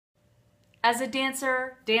As a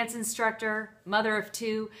dancer, dance instructor, mother of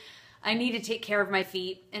two, I need to take care of my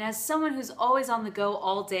feet. And as someone who's always on the go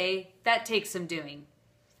all day, that takes some doing.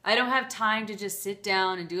 I don't have time to just sit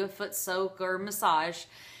down and do a foot soak or massage.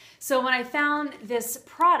 So when I found this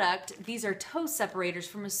product, these are toe separators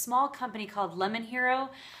from a small company called Lemon Hero,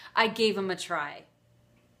 I gave them a try.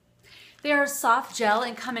 They are soft gel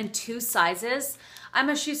and come in 2 sizes. I'm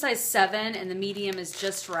a shoe size 7 and the medium is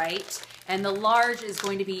just right. And the large is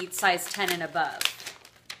going to be size 10 and above.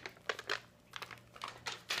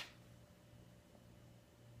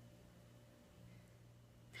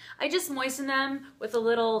 I just moisten them with a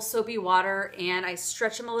little soapy water and I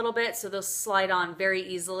stretch them a little bit so they'll slide on very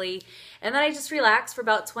easily. And then I just relax for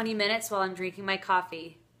about 20 minutes while I'm drinking my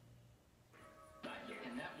coffee.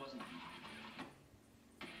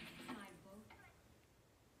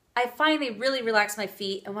 I find they really relax my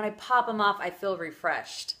feet, and when I pop them off, I feel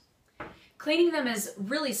refreshed. Cleaning them is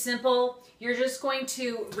really simple. You're just going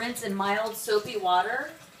to rinse in mild soapy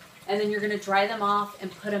water, and then you're going to dry them off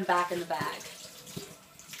and put them back in the bag.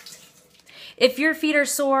 If your feet are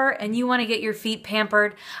sore and you want to get your feet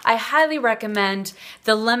pampered, I highly recommend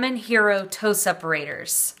the Lemon Hero Toe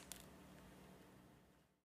Separators.